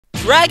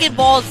Dragon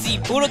Ball Z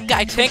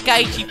Budokai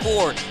Tenkaichi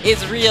 4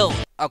 is real.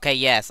 Okay,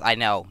 yes, I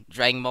know.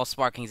 Dragon Ball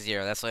Sparking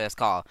Zero, that's what it's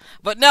called.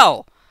 But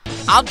no,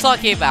 I'm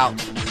talking about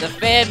the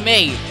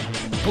fan-made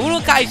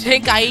Budokai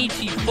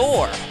Tenkaichi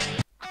 4.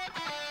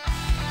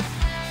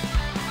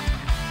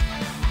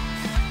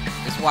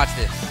 Just watch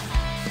this.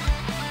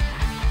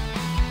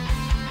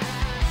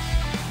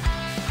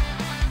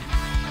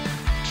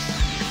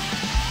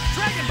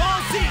 Dragon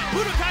Ball Z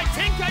Budokai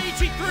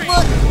Tenkaichi 3.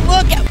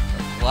 Look at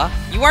what?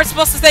 You weren't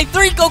supposed to say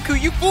 3, Goku,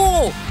 you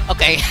fool!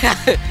 Okay,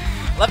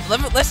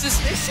 let's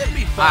just. It should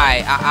be fun.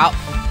 Alright,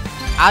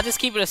 I'll just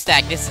keep it a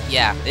stack. This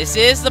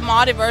is the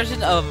modded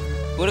version of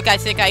Budokai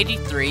Tenkaichi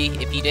 3,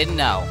 if you didn't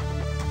know.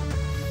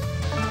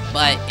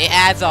 But it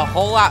adds a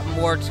whole lot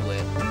more to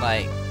it,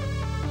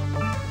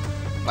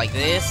 like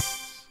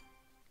this.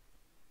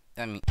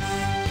 I mean,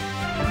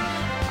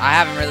 I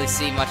haven't really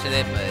seen much of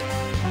it, but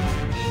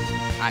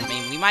I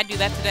mean, we might do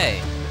that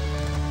today.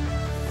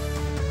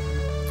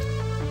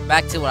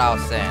 Back to what I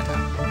was saying. Let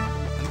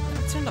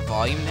me turn the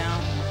volume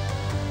down.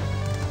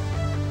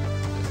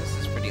 This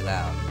is pretty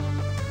loud.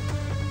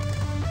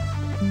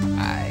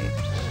 Alright.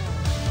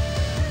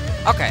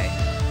 Okay.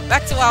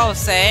 Back to what I was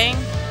saying.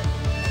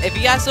 If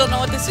you guys don't know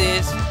what this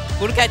is,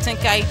 Budokai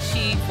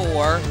Tenkaichi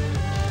 4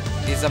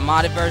 is a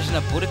modded version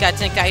of Budokai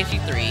Tenkaichi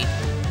 3,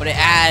 but it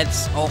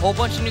adds a whole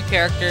bunch of new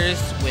characters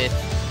with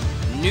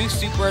new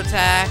super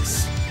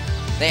attacks.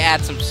 They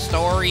add some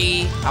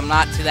story. I'm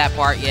not to that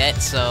part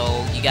yet,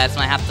 so you guys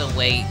might have to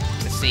wait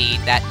to see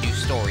that new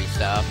story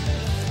stuff.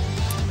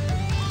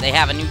 They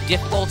have a new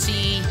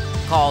difficulty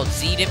called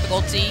Z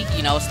difficulty.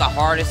 You know, it's the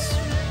hardest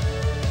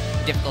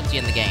difficulty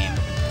in the game.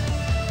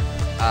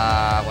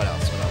 What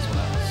else?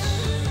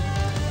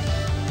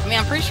 I mean,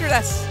 I'm pretty sure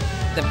that's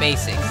the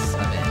basics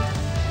of it.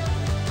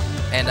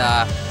 And,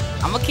 I'm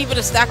gonna keep it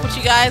a stack with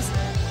you guys.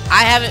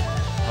 I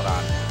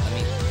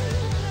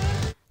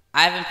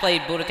haven't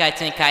played Budokai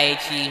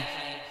Tenkaichi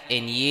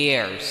in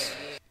years.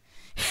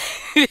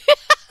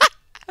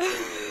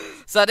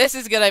 So this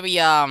is gonna be,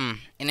 an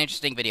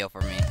interesting video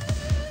for me.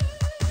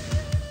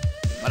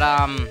 But,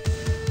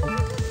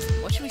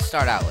 what should we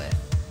start out with?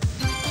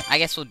 I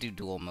guess we'll do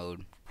dual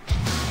mode.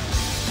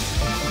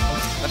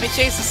 Let me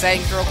change the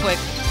settings real quick.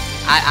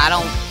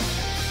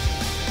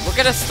 We're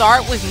gonna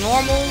start with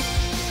normal,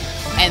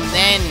 and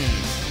then,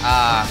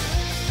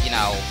 you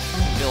know,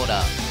 build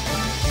up.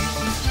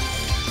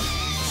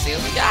 See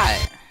what we got.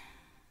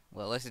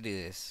 Well, let's do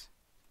this.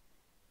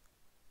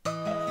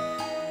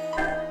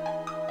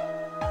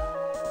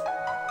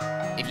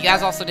 If you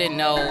guys also didn't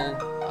know,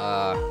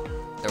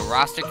 the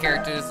roster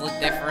characters look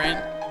different.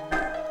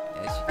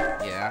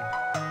 Yeah.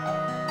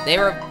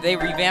 They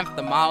revamped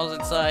the models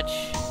and such.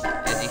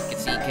 As you can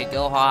see, Kid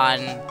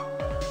Gohan.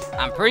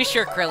 I'm pretty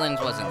sure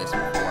Krillin's wasn't this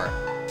before.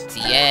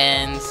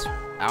 Tien's.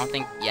 I don't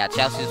think. Yeah,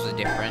 Chelsea's was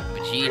different.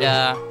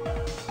 Vegeta's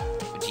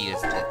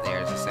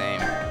there's the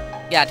same.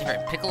 Yeah,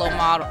 different Piccolo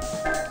model.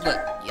 Look,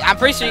 I'm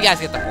pretty sure you guys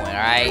get the point,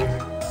 alright?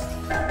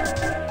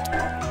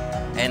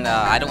 And,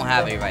 I don't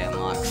have everybody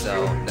unlocked,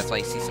 so that's why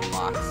you see some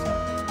locks.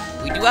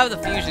 We do have the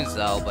fusions,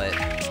 though, but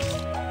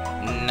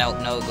no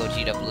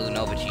Gogeta Blue,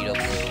 no Vegeta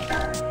Blue,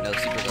 no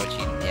Super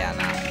Gogeta. Yeah,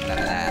 nah, none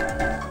of that.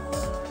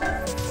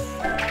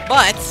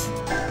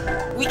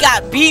 But we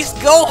got Beast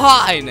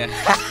Gohan!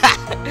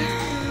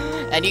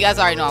 And you guys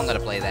already know I'm gonna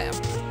play that.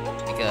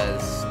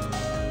 Because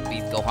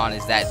Beast Gohan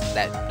is that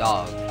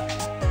dog.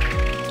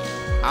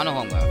 I don't know who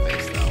I'm gonna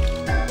face,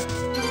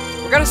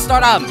 though. We're gonna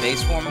start out in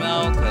base form,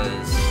 though,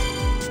 because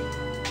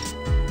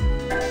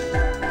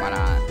why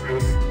not?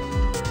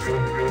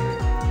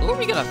 Who are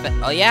we gonna face?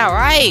 Oh, yeah,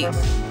 right!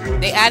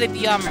 They added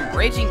the,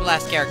 Raging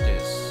Blast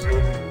characters.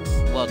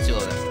 Well, 2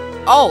 of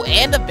them. Oh,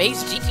 and the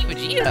base GT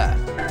Vegeta!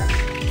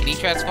 Can he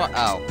transform?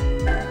 Oh.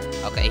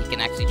 Okay, he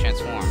can actually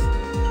transform.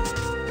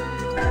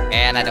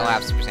 And I don't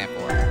have Super Saiyan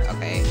 4.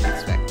 Okay,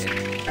 expected.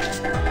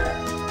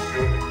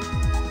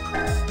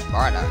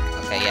 Bardock.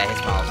 Okay, yeah,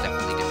 his model's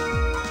definitely different.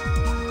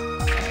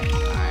 Okay,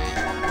 alright.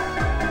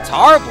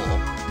 Tarble!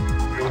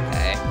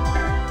 Okay.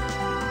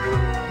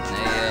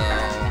 Nail.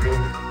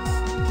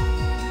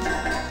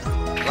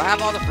 Do I have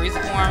all the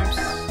Frieza forms?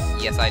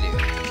 Yes, I do.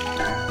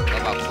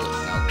 What about Blue?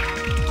 No.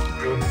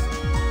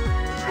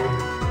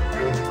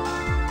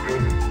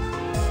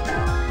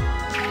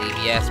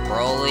 DBS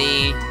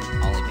Broly.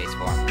 Only base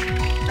form.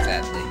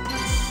 Sadly.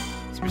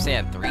 Super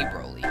Saiyan 3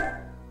 Broly.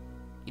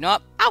 You know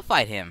what? I'll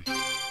fight him.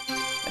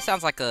 That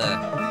sounds like a...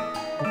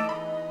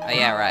 Oh,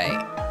 yeah, right.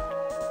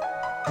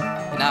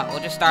 You know,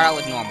 we'll just start out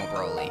with normal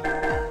Broly.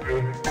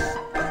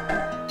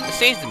 Let's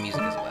change the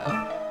music as well.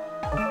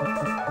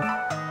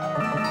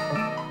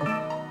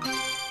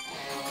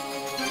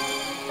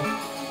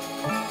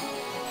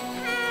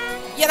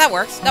 Yeah, that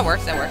works. That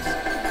works.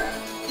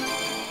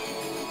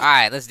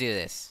 Alright, let's do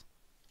this.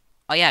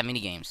 Oh, yeah,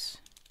 minigames.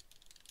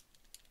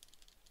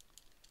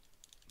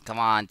 Come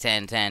on,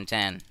 10.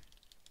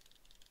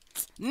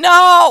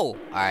 No!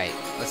 Alright,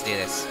 let's do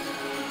this.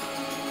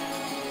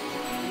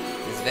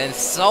 It's been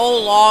so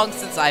long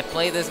since I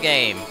played this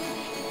game.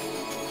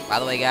 By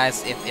the way,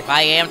 guys, if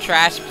I am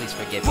trash, please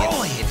forgive me.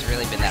 It's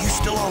really been that You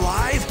long. still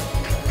alive?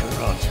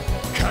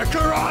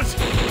 Kakarot!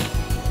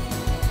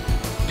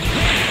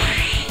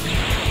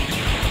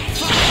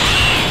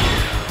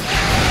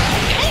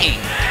 Dang.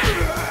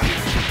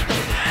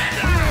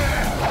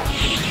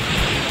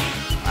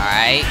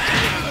 Alright.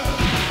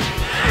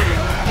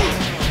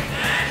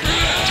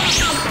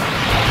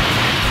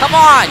 Come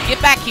on,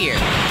 get back here.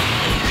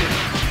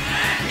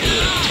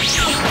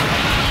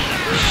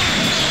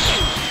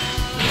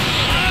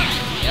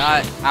 You know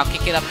what? I'll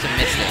kick it up to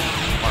Mystic.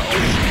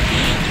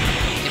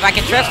 If I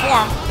can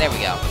transform, there we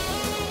go.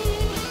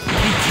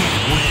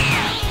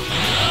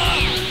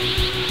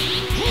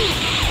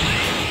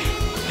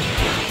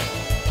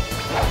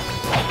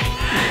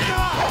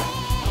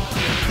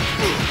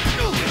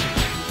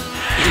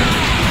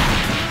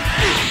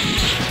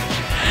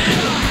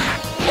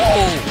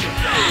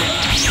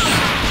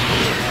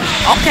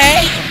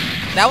 Okay,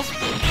 that was,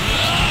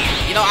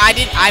 you know,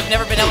 I've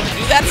never been able to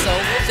do that, so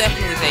we'll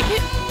definitely take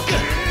it.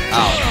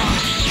 Oh.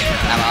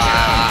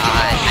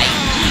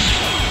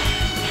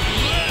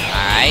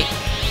 Alright.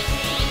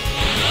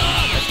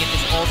 Let's get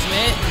this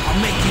ultimate. I'll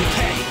make you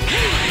pay.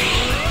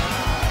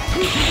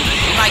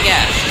 Be my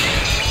guess.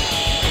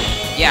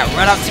 Yeah,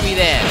 run up to me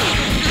then.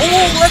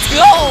 Oh, let's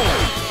go!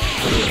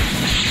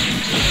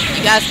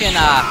 You guys can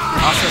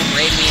also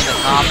rate me in the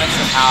comments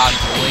of how I'm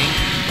doing.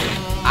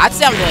 I'd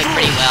say I'm doing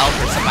pretty well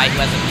for somebody who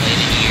hasn't played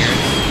in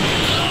years.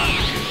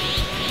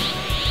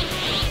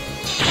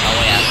 Oh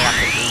wait, I have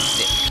to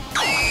boost it.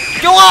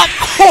 Go up!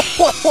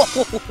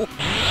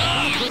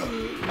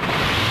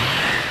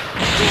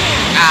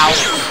 Ow.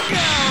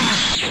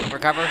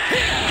 Recover.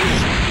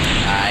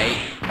 Alright.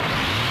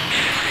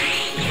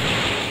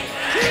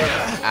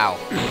 Ow.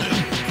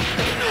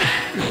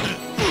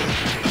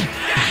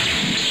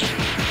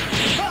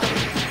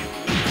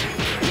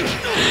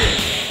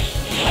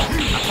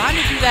 I'm trying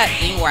to do that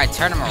thing where I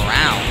turn him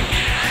around.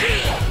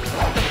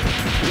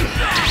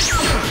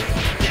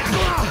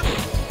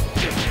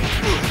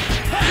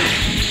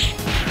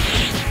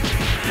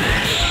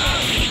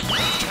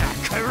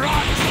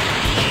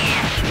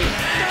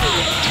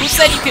 Who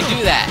said you could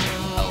do that?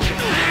 Oh.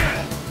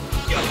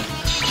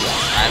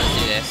 Alright, let's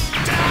do this.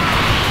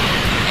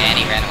 And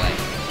he ran away.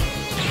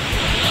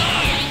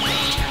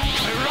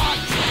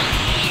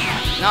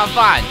 No, I'm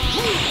fine.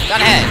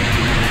 Gun ahead.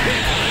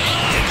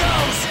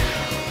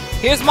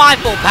 Here's my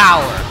full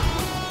power.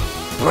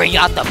 Bring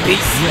out the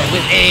beast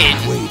within.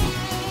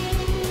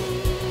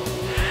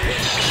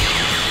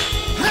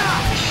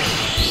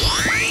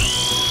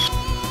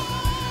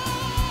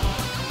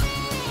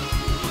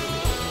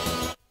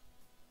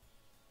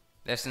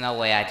 There's no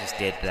way I just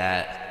did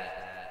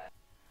that.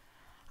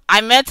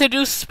 I meant to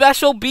do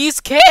special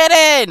beast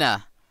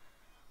cannon.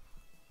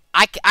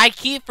 I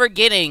keep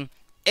forgetting.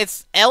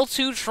 It's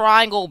L2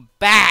 triangle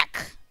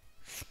back.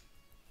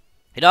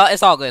 You know,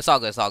 it's all good. It's all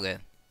good. It's all good.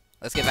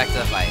 Let's get back to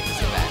the fight.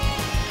 Let's get back.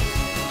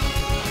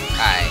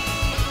 Alright.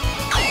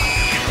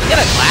 We got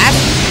a glass?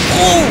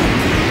 Ooh!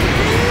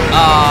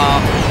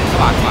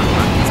 Come on, come on, come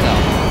on. Let's go.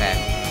 Okay.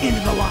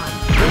 Into the line.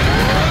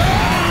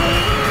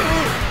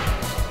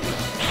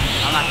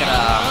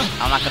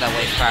 I'm not gonna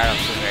waste fire up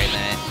to the very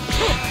limit.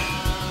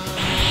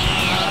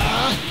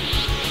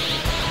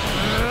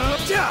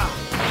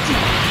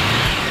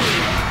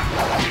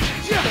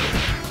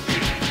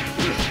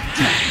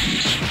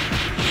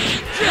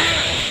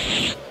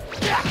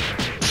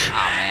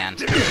 Oh man.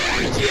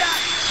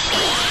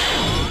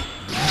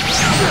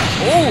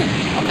 Ooh,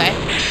 okay.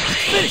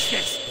 Finish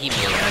this. He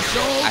blew it.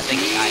 I think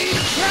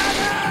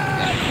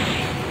okay.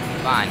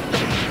 Fine.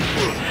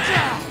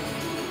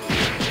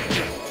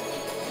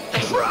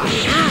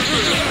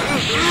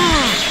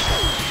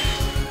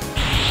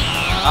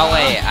 Oh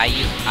wait,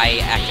 I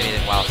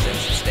activated Wild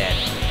Sense instead.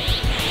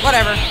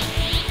 Whatever.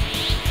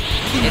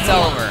 It's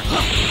over.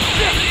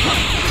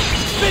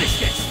 Finish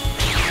this.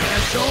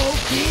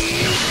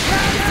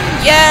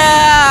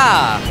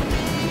 Yeah.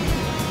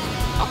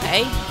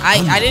 Okay.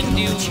 I didn't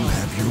do.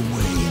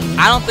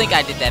 I don't think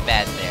I did that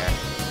bad there.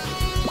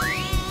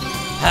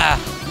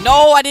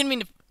 No, I didn't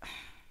mean to.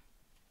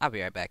 I'll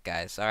be right back,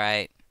 guys. All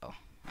right. Oh.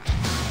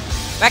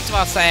 Back to what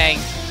I was saying.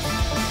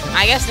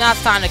 I guess now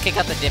it's time to kick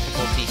up the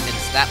difficulty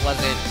since that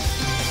wasn't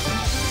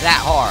that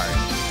hard.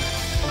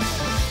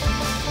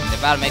 They're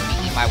about to make me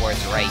eat my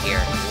words right here.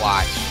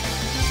 Watch.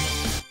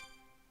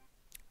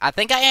 I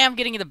think I am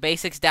getting the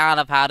basics down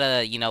of how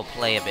to, you know,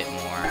 play a bit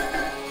more.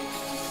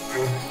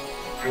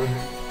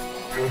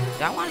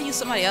 Do I want to use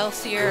somebody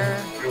else here?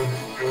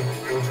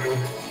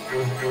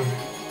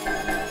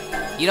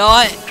 You know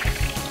what?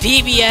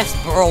 DBS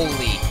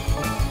Broly.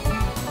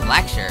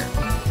 Black shirt.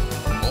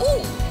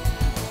 Ooh.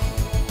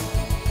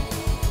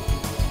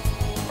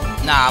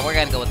 Nah, we're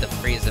gonna go with the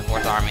Frieza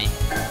 4th Army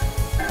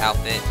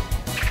outfit.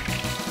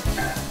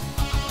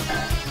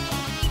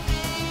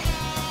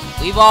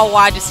 We've all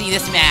wanted to see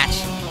this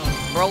match.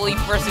 Broly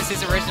versus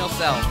his original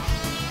self.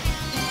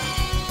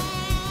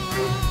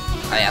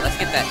 Oh yeah, let's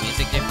get that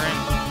music different.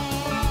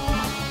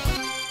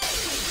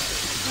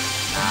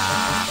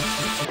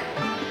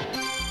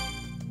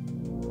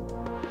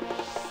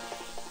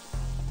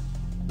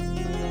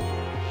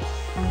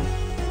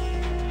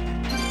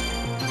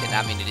 Did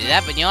not mean to do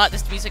that, but you know what?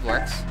 This music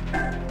works.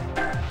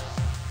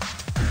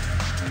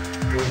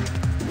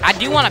 I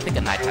do want to pick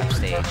a nighttime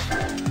stage.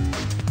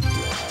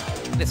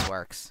 This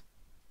works.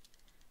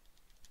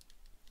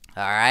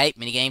 Alright,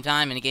 minigame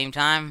time, minigame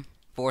time.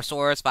 4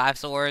 swords, 5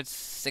 swords,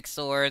 6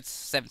 swords,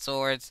 7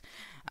 swords.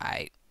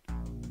 Alright.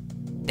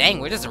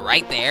 Dang, we're just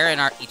right there in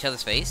each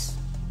other's face.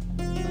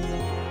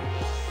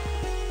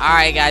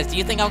 Alright, guys, do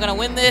you think I'm gonna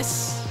win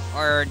this?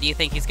 Or do you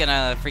think he's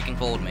gonna freaking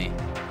fold me?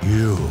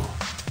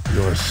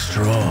 You're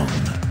strong.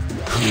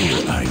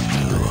 Who are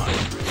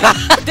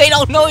you? They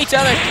don't know each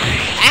other!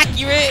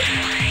 Accurate!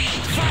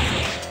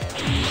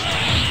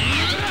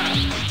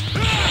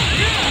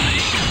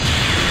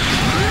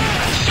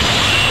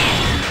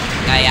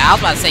 Yeah, I was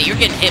about to say, you're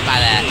getting hit by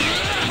that.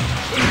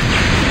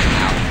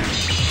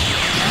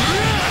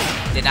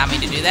 Ow. Did not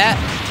mean to do that.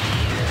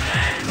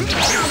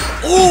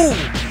 Ooh!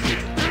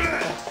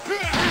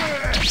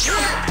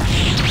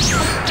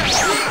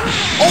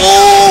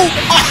 Oh!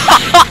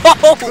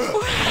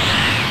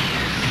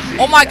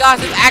 Oh my gosh,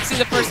 it's actually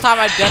the first time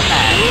I've done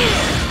that.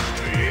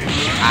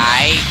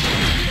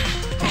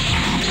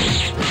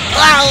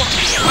 Wow!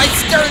 My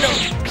sternum!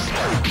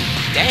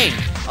 Dang,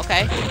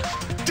 okay.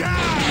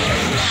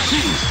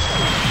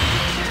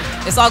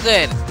 It's all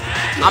good.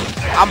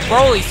 I'm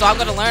Broly, so I'm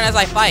gonna learn as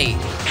I fight.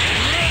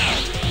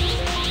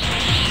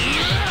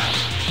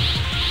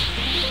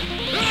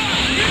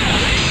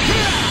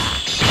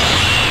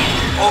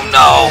 Oh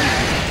no!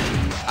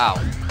 Oh.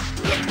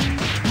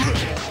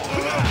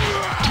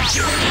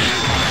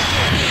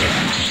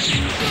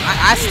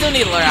 I still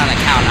need to learn how to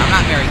count. I'm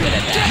not very good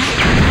at that.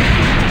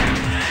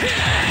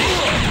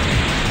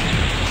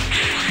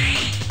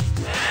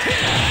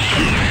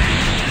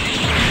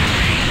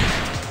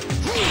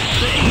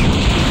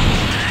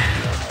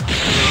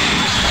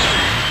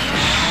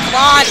 Come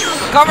on!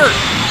 Cover!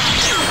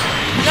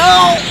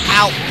 No!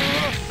 Ow!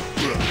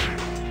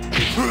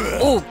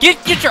 Ooh,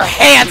 get your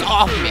hands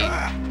off me!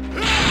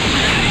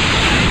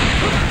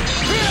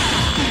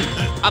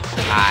 Up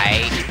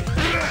high.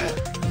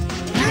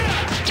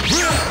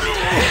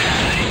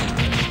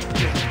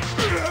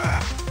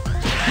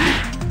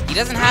 He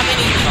doesn't have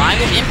any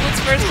triangle inputs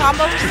for his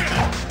combos?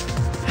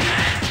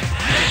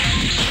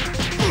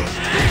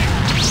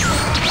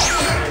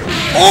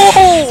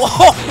 Oh!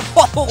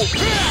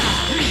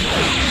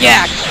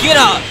 Yeah, get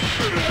up!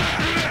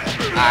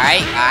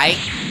 Alright, alright.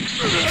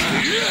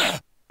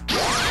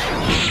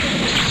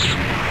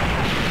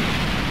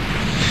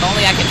 If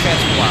only I can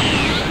transform.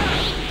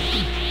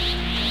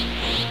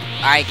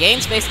 Alright,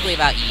 game's basically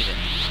about even.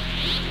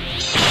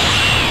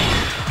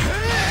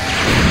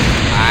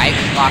 Alright,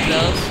 block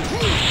those.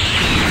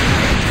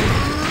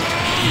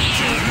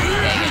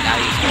 Dang it, now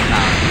he's full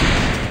power.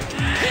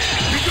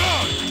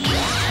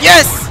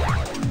 Yes!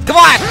 Come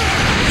on!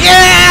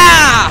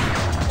 Yeah!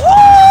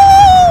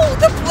 Woo!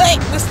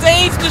 The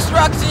stage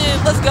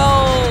destruction! Let's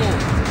go!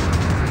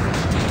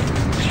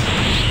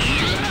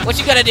 What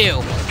you gonna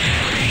do?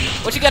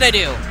 What you gonna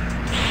do?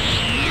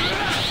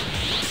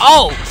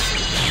 Oh!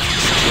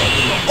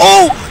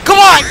 Oh! Come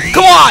on!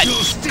 Come on!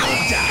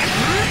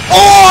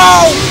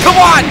 Oh! Come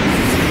on!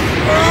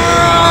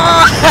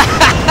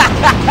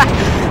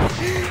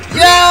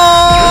 Yo!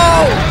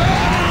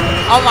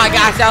 Oh my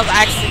gosh, that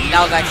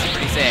was actually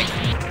pretty sick.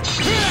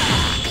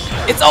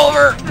 It's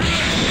over!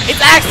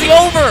 It's actually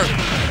over!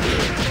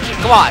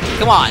 Come on,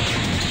 come on.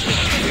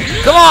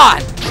 Come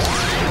on!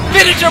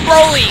 Finish your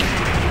Broly!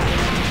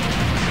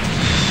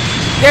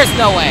 There's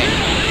no way.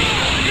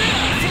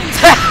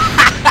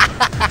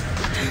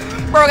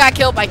 Bro got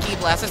killed by Ki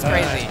Blast. That's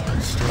crazy.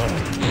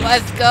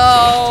 Let's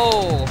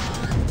go.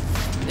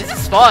 This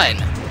is fun.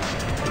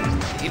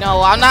 You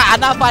know, I'm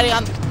not fighting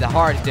on the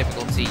hardest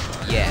difficulty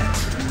yet.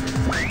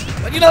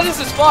 But you know, this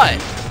is fun.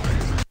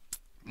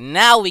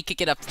 Now we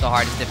kick it up to the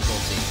hardest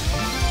difficulty.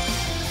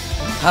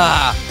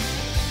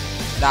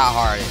 Not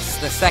hardest.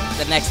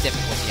 The next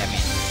difficulty, I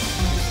mean.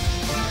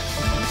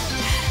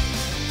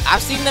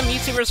 I've seen them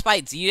YouTubers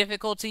fight Z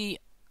difficulty.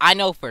 I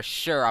know for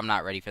sure I'm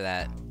not ready for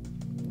that.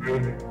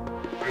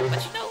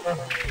 But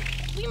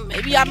you know,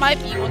 maybe I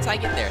might be once I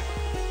get there.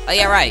 Oh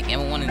yeah, right.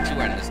 Game 1 and 2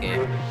 are in this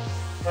game.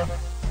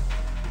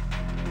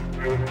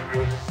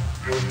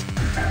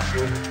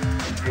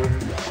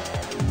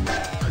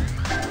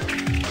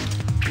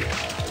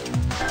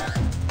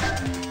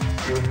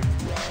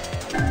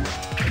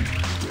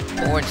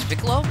 Orange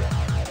Piccolo?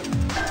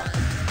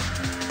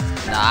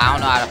 Nah, I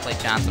don't know how to play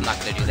Chance. I'm not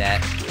gonna do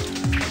that.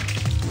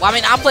 Well, I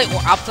mean, I'll play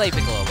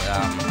Piccolo, but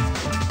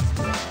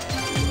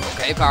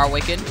okay, Power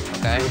Awaken.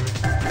 Okay.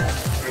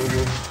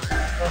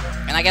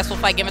 And I guess we'll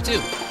fight Game of 2.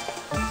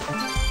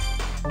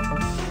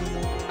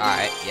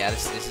 Alright, yeah,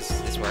 this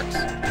works.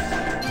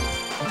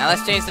 Now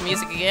let's change the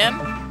music again.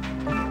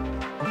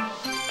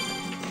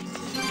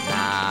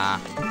 Nah.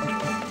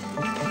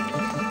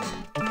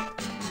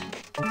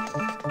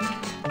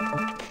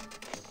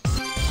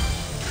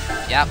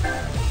 Yep.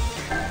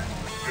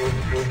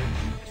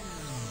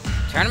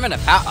 Tournament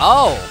of Power.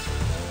 Oh!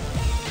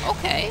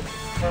 Okay.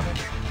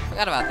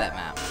 Forgot about that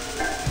map.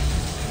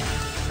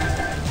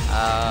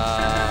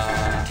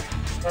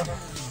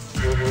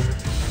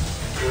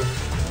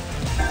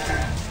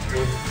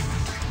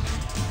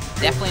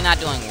 Definitely not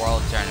doing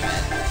World Tournament.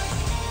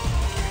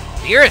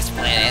 Beerus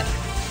Planet?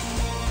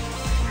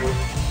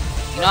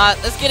 You know what?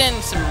 Let's get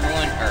in some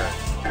Ruined Earth.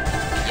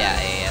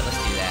 Yeah, let's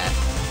do that.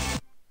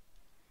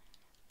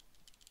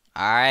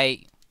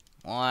 Alright.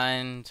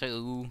 1,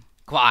 2.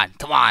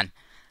 Come on.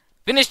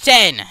 Finish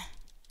 10!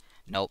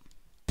 Nope.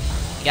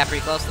 You got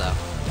pretty close, though.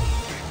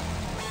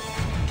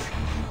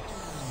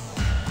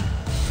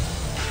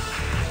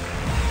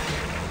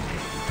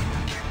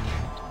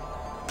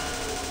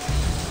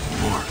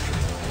 Mark,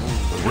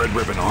 the Red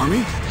Ribbon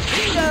Army?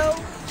 Bingo!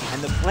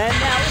 And the plan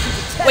now is to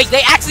test. Wait,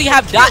 they actually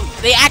have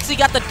they actually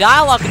got the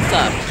dialogue and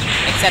stuff.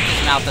 Except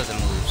his mouth doesn't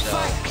move, so.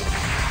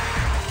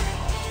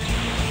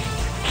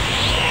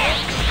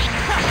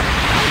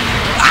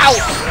 Ow!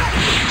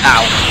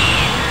 Ow.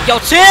 Yo,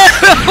 chill!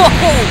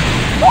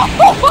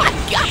 Oh my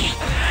god!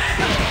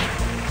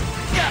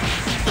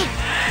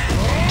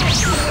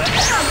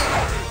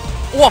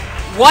 Whoa,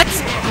 what?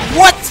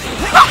 What?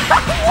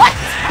 What?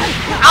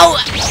 Ow!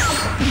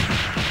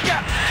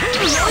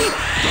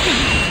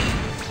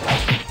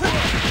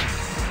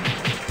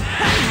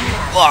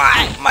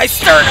 Oh, my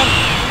sternum!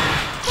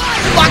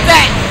 Fuck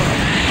that!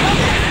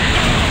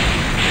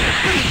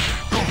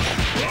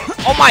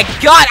 Oh my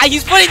god,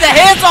 he's putting the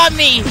hands on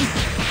me!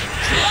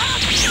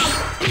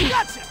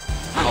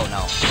 Oh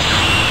no.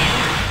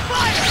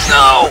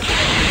 No!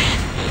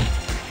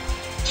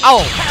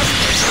 Oh!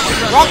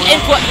 Wrong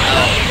input!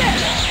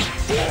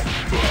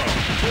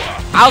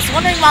 I was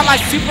wondering why my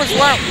supers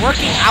weren't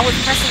working. I was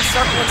pressing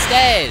circle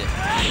instead.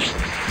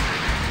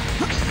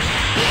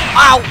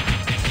 Ow!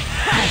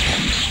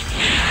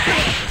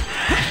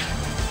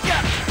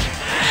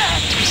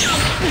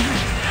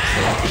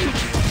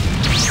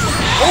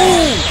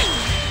 Ooh!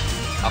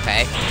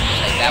 Okay.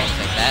 We'll take that, we'll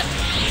take that.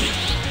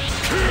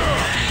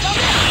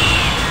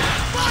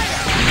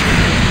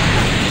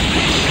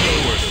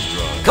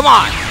 Come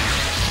on!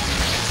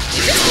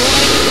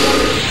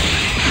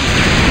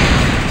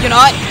 You know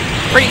what?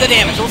 Pretty good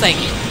damage, we'll take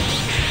it.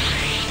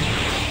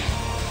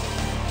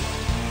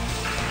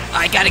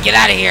 I gotta get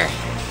out of here.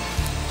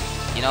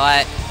 You know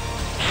what?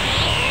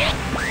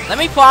 Let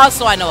me pause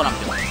so I know what I'm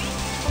doing.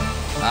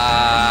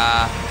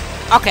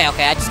 Okay,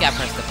 I just gotta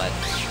press the button.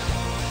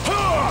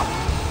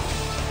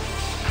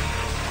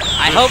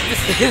 I hope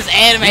this is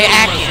anime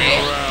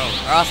accurate,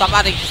 or else I'm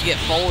about to just get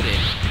folded.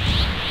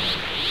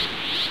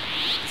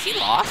 Is he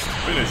lost?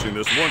 Finishing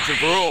this once and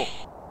for all.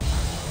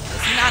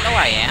 Does he not know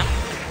where I am?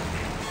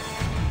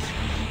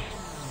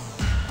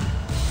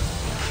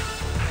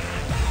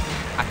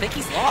 I think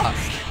he's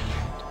lost.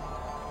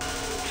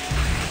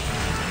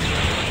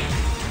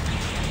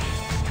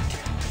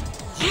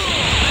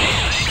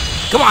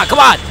 Come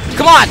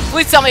on!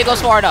 Please tell me it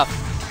goes far enough.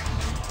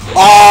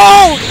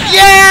 Oh!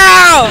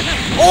 Yeah!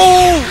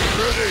 Oh!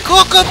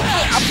 Coca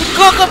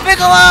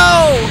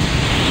Piccolo!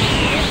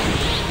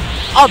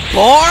 A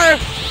bar?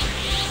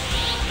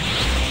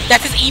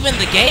 That just even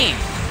the game.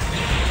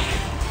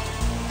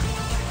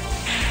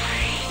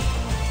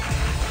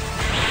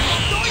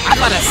 I'm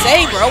about to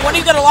say, bro, when are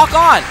you gonna lock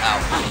on? Oh.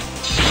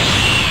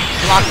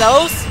 Lock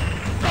those?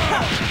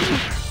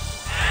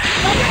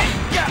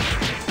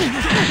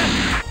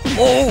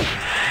 Oh!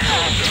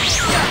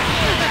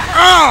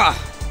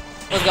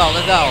 Let's go.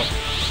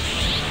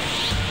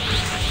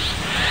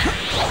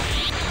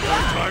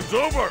 Time's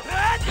over.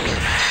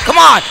 Come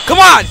on!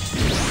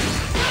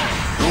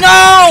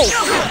 No!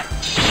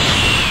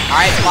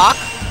 Alright, block.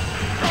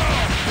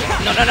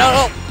 No.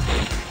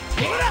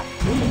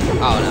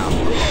 Oh,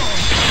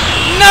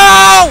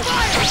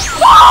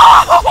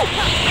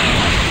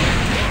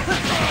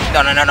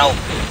 no.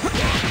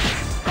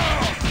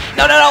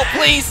 No! No,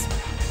 please!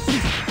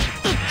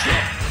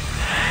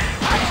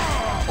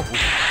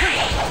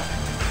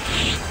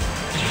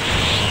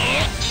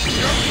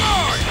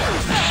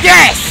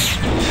 Yes!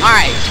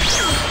 Alright.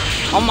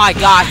 Oh my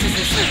gosh,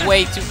 this is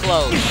way too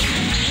close.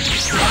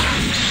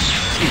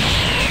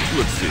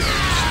 Let's see how you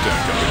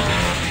stack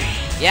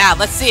up. Yeah,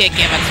 let's see it,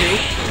 Gamma 2.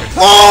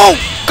 Oh!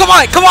 Come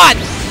on!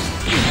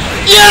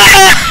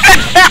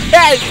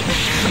 Yes!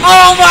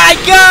 Oh my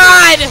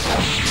god!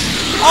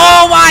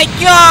 Oh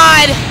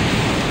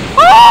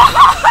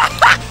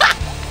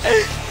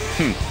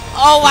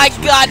my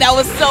god, that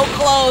was so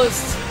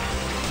close!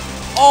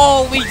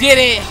 Oh, we did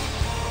it!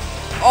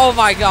 Oh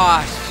my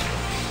gosh.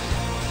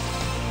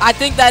 I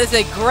think that is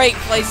a great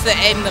place to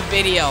end the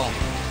video.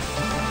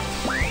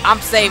 I'm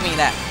saving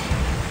that.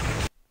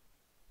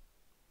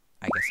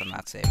 I guess I'm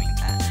not saving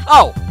that.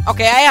 Oh,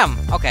 okay, I am.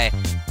 Okay.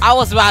 I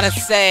was about to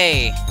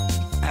say.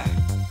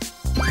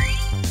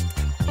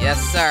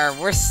 Yes, sir.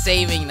 We're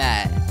saving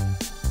that.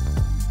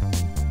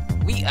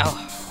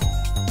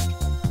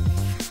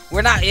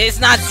 We're not. It's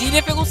not Z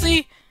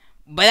difficulty,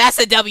 but that's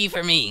a W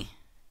for me.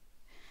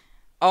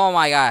 Oh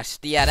my gosh.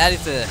 Yeah, that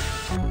is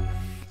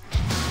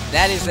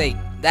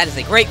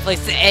a great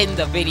place to end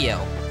the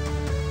video.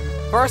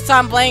 First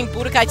time playing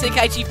Budokai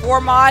Tenkaichi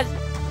 4 mod.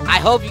 I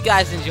hope you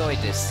guys enjoyed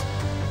this.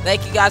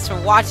 Thank you guys for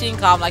watching.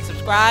 Comment, like,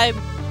 subscribe.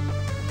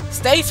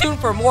 stay tuned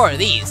for more of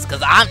these,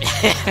 because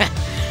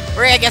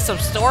we're gonna get some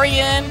story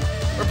in,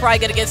 we're probably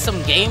gonna get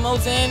some game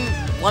modes in,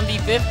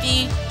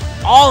 1v50,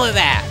 all of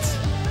that.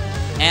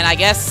 And I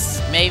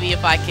guess maybe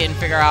if I can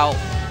figure out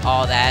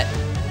all that,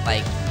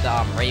 like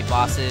the raid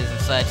bosses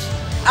and such,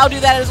 I'll do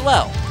that as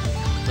well.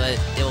 But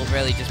it will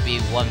really just be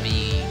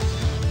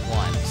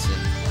 1v1, so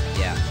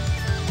yeah.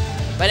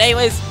 But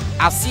anyways,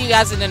 I'll see you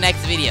guys in the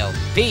next video.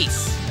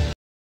 Peace!